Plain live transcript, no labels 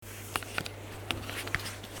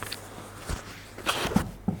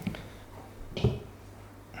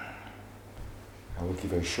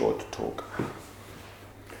very short talk.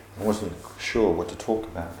 I wasn't sure what to talk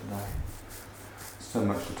about today. So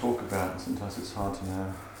much to talk about, and sometimes it's hard to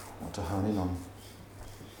know what to hone in on.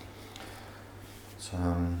 So,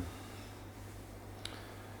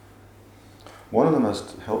 one of the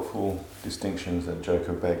most helpful distinctions that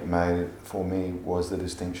Joko Beck made for me was the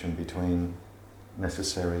distinction between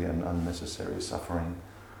necessary and unnecessary suffering.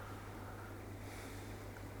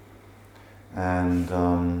 And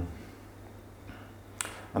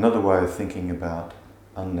another way of thinking about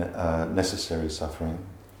necessary suffering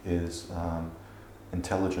is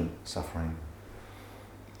intelligent suffering.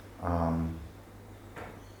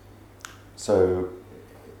 So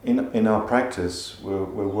in our practice, we're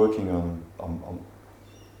working on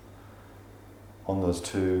those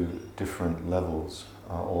two different levels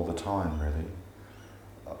all the time, really.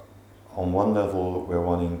 On one level, we're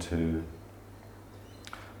wanting to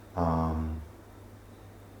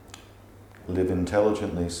live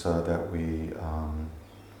intelligently so that we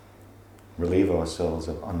relieve ourselves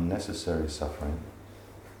of unnecessary suffering,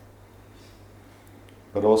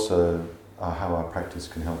 but also how our practice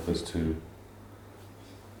can help us to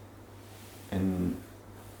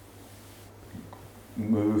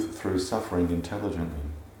move through suffering intelligently.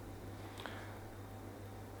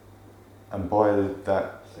 And by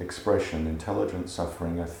that expression, intelligent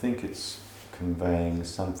suffering, I think it's conveying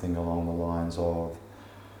something along the lines of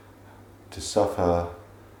to suffer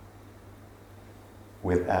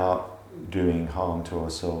without doing harm to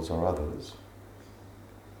ourselves or others,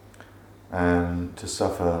 and to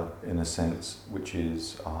suffer in a sense which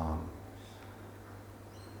is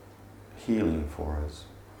healing for us.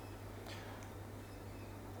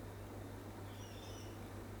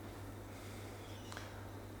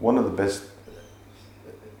 One of the best,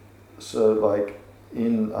 so like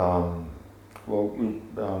in,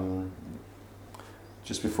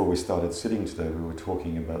 just before we started sitting today, we were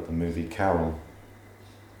talking about the movie Carol,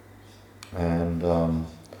 and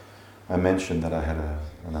I mentioned that I had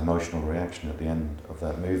an emotional reaction at the end of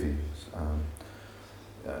that movie.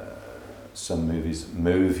 Some movies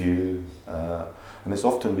move you, and it's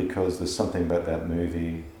often because there's something about that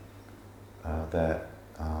movie that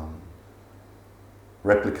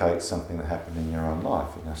replicates something that happened in your own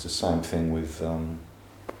life. And it's the same thing with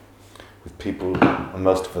people, and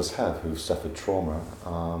most of us have, who've suffered trauma.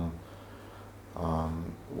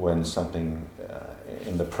 When something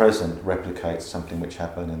in the present replicates something which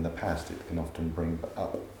happened in the past, it can often bring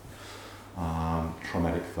up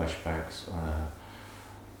traumatic flashbacks,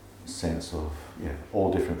 sense of,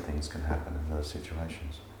 all different things can happen in those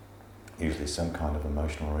situations. Usually some kind of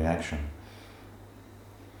emotional reaction.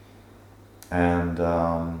 And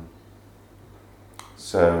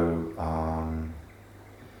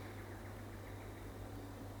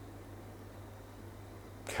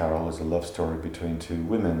Carol is a love story between two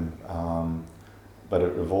women, but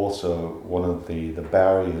it was also one of the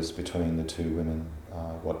barriers between the two women.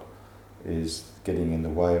 What is getting in the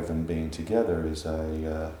way of them being together is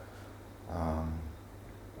a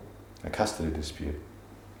custody dispute.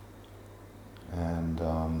 And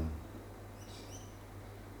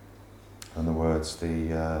in other words,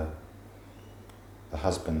 the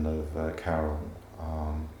husband of Carol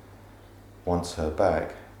wants her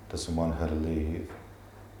back, doesn't want her to leave,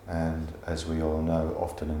 and as we all know,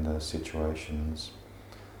 often in those situations,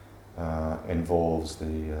 involves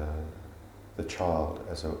the child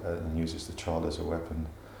and uses the child as a weapon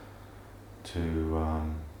to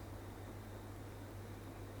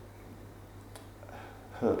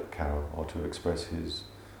hurt Carol, or to express his,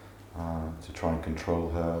 to try and control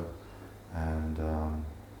her, and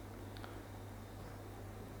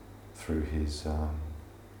through his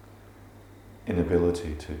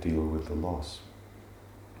inability to deal with the loss.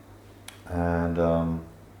 And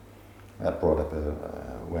that brought up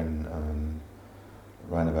when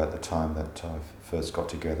around about the time that I first got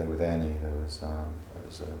together with Annie, there was a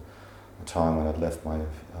time when I'd left my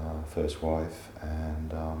first wife,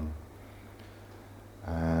 and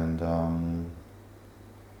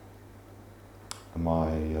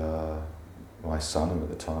my son, who at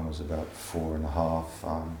the time was about 4.5,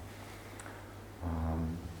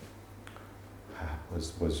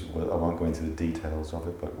 was I won't go into the details of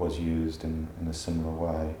it, but was used in a similar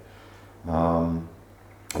way,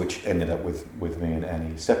 which ended up with me and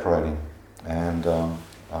Annie separating, and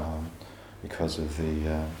because of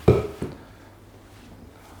the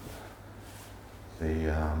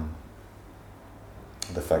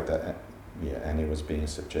fact that Annie was being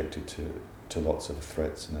subjected to lots of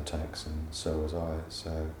threats and attacks, and so was I.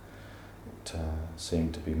 So it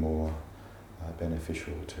seemed to be more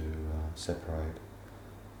beneficial to separate,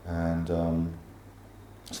 and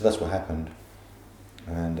so that's what happened.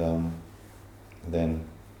 And then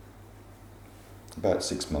about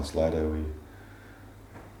 6 months later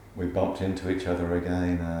we bumped into each other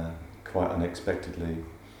again, quite unexpectedly,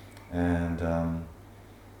 and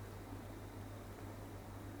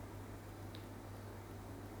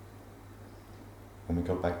when we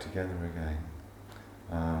got back together again.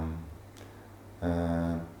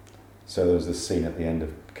 So there was this scene at the end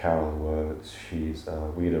of Carol where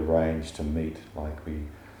we'd arranged to meet.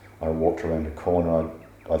 I walked around a corner.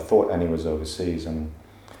 I thought Annie was overseas, and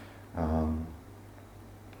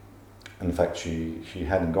in fact she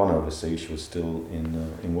hadn't gone overseas. She was still in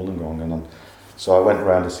Wollongong, and so I went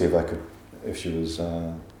around to see if she was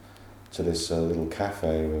to this little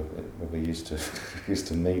cafe where we used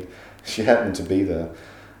to meet. She happened to be there,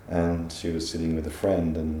 and she was sitting with a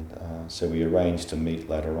friend, and so we arranged to meet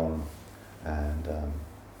later on, and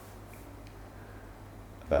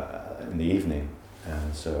in the evening,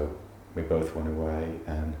 and so we both went away,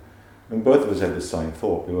 and both of us had the same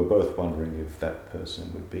thought. We were both wondering if that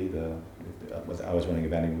person would be there. I was wondering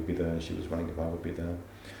if Annie would be there, and she was wondering if I would be there.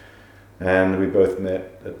 And we both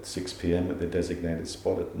met at 6 p.m. at the designated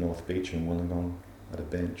spot at North Beach in Wollongong at a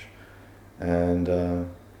bench, and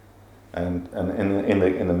in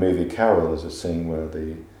the movie Carol, there's a scene where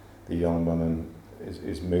the young woman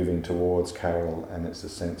is moving towards Carol, and it's a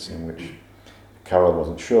sense in which Carol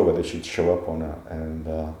wasn't sure whether she'd show up or not, and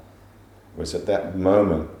it was at that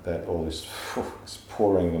moment that all this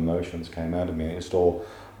pouring of emotions came out of me. It just all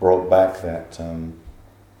brought back that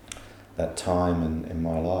time in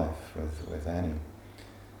my life with Annie.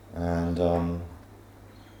 And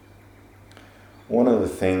one of the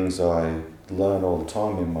things I learn all the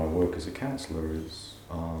time in my work as a counsellor is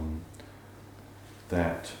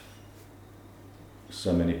that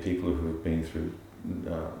so many people who have been through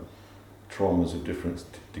traumas of different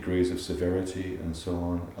degrees of severity and so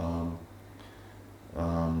on,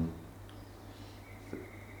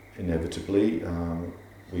 inevitably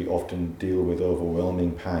we often deal with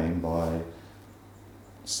overwhelming pain by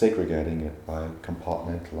segregating it, by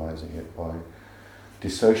compartmentalizing it, by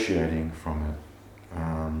dissociating from it.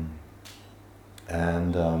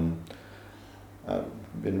 I've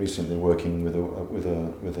been recently working with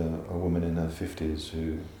a woman in her 50s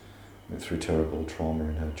who went through terrible trauma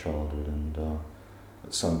in her childhood, and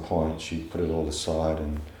at some point she put it all aside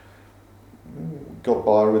and got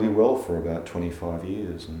by really well for about 25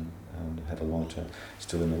 years, and had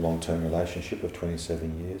still in a long-term relationship of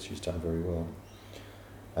 27 years. She's done very well.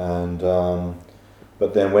 And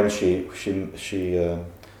but then when she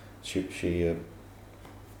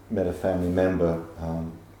met a family member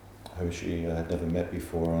who she had never met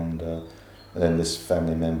before, and then this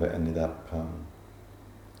family member ended up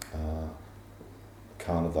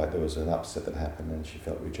kind of like there was an upset that happened, and she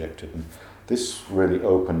felt rejected, and this really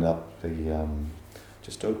opened up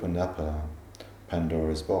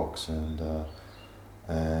Pandora's box, and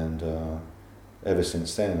ever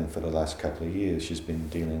since then, for the last couple of years, she's been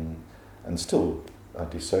dealing and still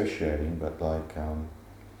dissociating, but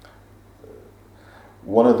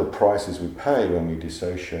one of the prices we pay when we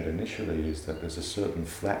dissociate initially is that there's a certain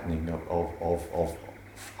flattening of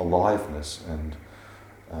aliveness and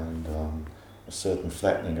a certain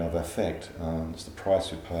flattening of affect. It's the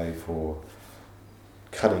price we pay for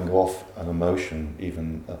cutting off an emotion,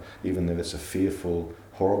 even if it's a fearful,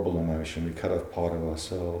 horrible emotion. We cut off part of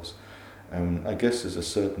ourselves, and I guess there's a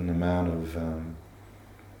certain amount of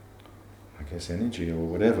energy or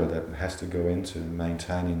whatever that has to go into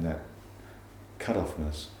maintaining that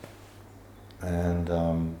cut-offness. And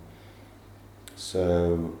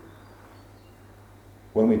so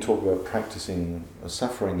when we talk about practicing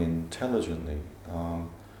suffering intelligently,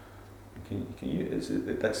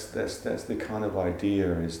 that's the kind of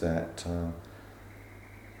idea, is that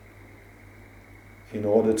in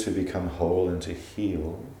order to become whole and to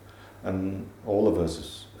heal, and all of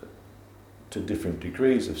us to different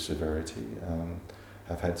degrees of severity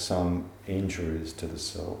have had some injuries to the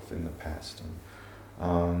self in the past,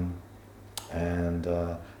 and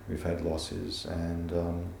we've had losses, and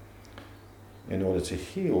in order to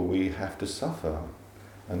heal we have to suffer,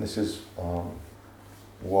 and this is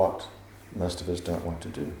what most of us don't want to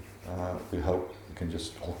do. We hope we can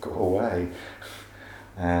just all go away,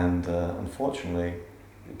 and unfortunately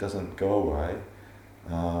it doesn't go away,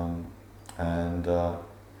 and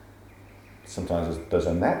sometimes there's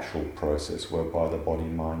a natural process whereby the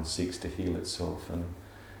body-mind seeks to heal itself, and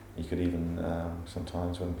you could even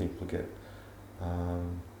sometimes when people get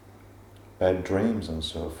bad dreams and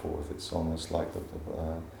so forth, it's almost like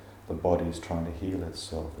the body is trying to heal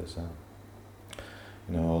itself. There's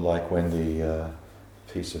like when the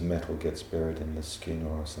piece of metal gets buried in the skin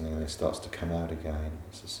or something and it starts to come out again.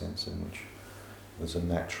 It's a sense in which there's a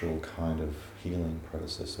natural kind of healing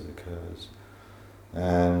process that occurs.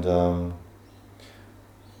 And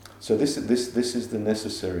so this is the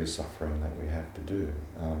necessary suffering that we have to do,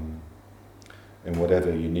 in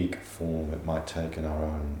whatever unique form it might take in our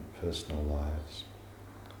own personal lives.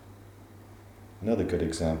 Another good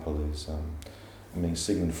example is,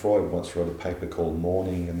 Sigmund Freud once wrote a paper called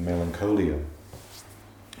Mourning and Melancholia.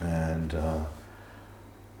 And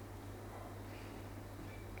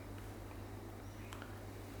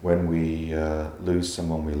when we lose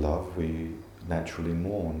someone we love, we naturally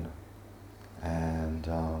mourn. And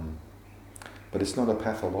but it's not a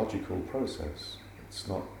pathological process.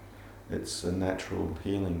 It's a natural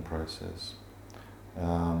healing process.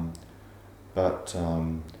 But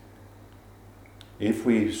if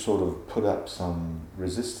we sort of put up some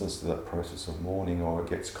resistance to that process of mourning, or it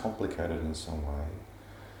gets complicated in some way,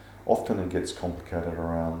 often it gets complicated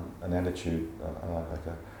around an attitude,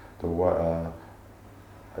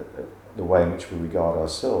 the way in which we regard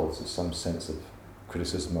ourselves, as some sense of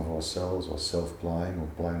criticism of ourselves, or self-blame, or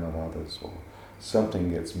blame on others, or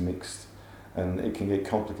something gets mixed, and it can get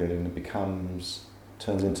complicated, and it turns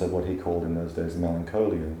into what he called in those days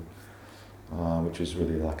melancholia, which is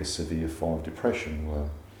really like a severe form of depression, where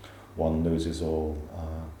one loses all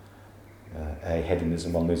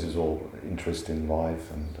hedonism, one loses all interest in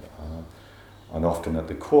life, and often at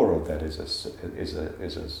the core of that is a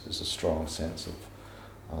strong sense of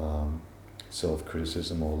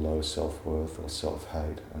self-criticism, or low self-worth, or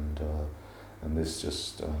self-hate, and this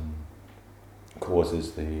just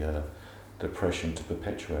causes the depression to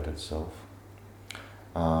perpetuate itself.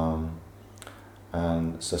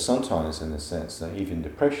 And so sometimes, in a sense, that even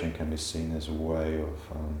depression can be seen as a way of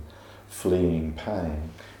fleeing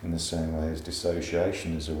pain, in the same way as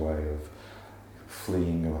dissociation is a way of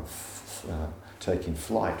fleeing or taking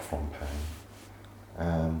flight from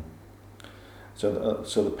pain. So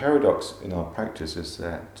the paradox in our practice is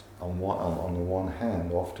that on the one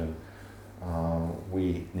hand, often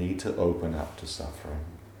we need to open up to suffering,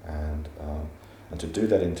 and to do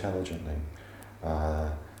that intelligently.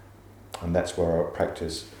 And that's where our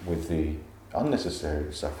practice with the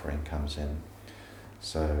unnecessary suffering comes in.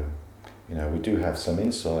 So, we do have some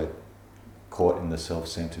insight caught in the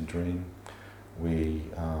self-centered dream. We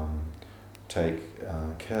take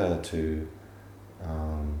care to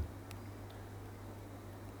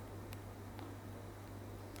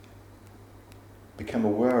become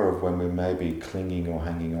aware of when we may be clinging or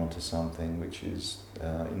hanging on to something which is,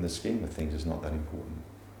 in the scheme of things, is not that important.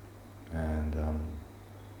 And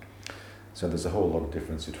so there's a whole lot of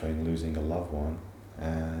difference between losing a loved one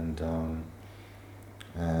and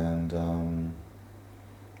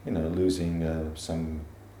losing some.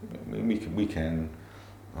 We can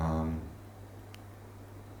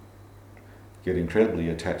get incredibly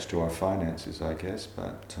attached to our finances, I guess,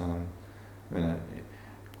 but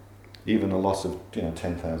even the loss of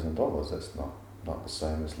 $10,000, that's not the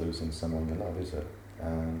same as losing someone you love, is it?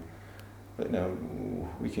 But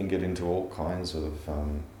we can get into all kinds of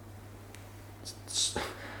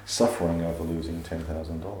suffering over losing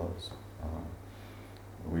 $10,000.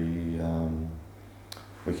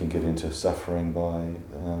 We can get into suffering by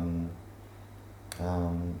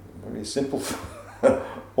very simple,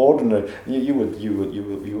 ordinary. You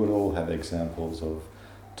would all have examples of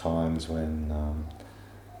times when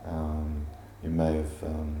you may have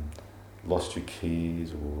lost your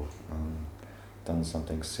keys, or done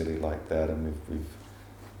something silly like that, and we've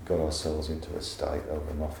got ourselves into a state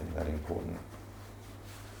over nothing that important.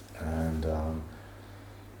 And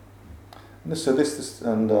so this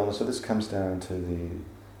comes down to the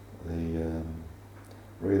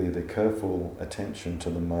really the careful attention to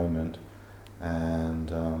the moment,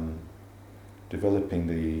 and developing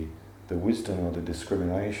the wisdom or the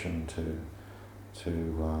discrimination to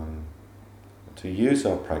use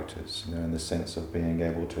our practice, in the sense of being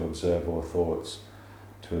able to observe our thoughts,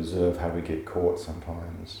 to observe how we get caught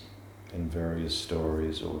sometimes in various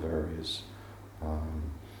stories or various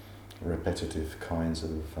repetitive kinds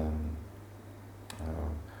of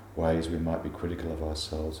ways we might be critical of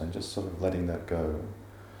ourselves, and just sort of letting that go.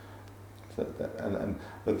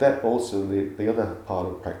 But that also, the other part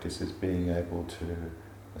of practice is being able to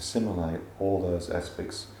assimilate all those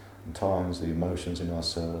aspects and times, the emotions in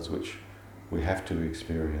ourselves which we have to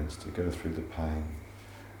experience to go through the pain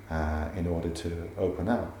in order to open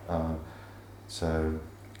up. So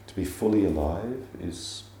to be fully alive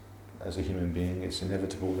is, as a human being, it's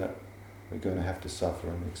inevitable that we're going to have to suffer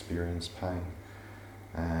and experience pain.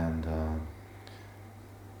 And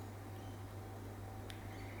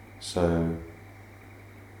so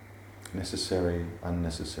necessary,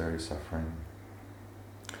 unnecessary suffering.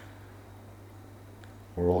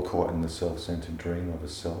 We're all caught in the self-centered dream of a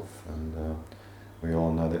self, and we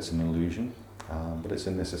all know that's an illusion, but it's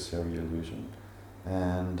a necessary illusion.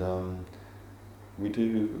 And we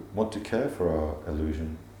do want to care for our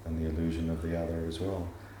illusion and the illusion of the other as well.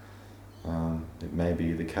 It may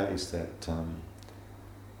be the case that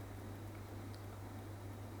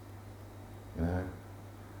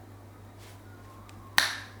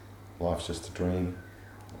life's just a dream.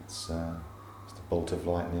 It's just a bolt of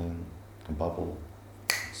lightning, a bubble,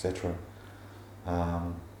 etc.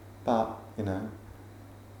 But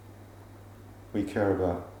we care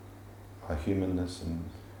about our humanness, and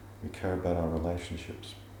we care about our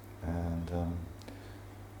relationships, and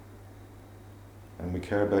we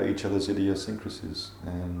care about each other's idiosyncrasies,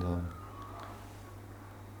 and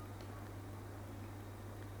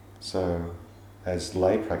so as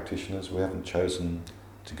lay practitioners we haven't chosen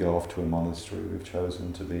to go off to a monastery. We've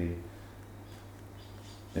chosen to be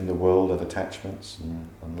in the world of attachments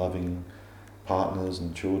and loving partners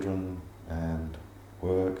and children and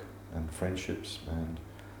work and friendships, and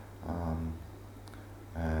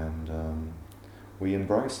we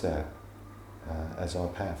embrace that as our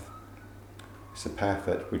path. It's a path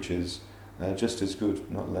which is just as good,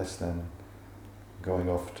 not less than going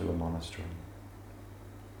off to a monastery.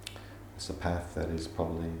 It's a path that is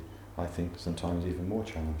probably, I think, sometimes even more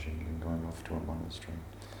challenging than going off to a monastery.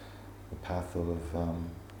 The path of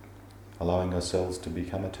allowing ourselves to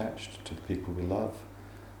become attached to the people we love,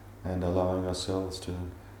 and allowing ourselves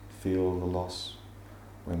to feel the loss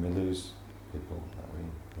when we lose people that we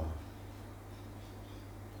love.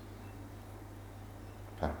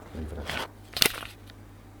 Leave it at that.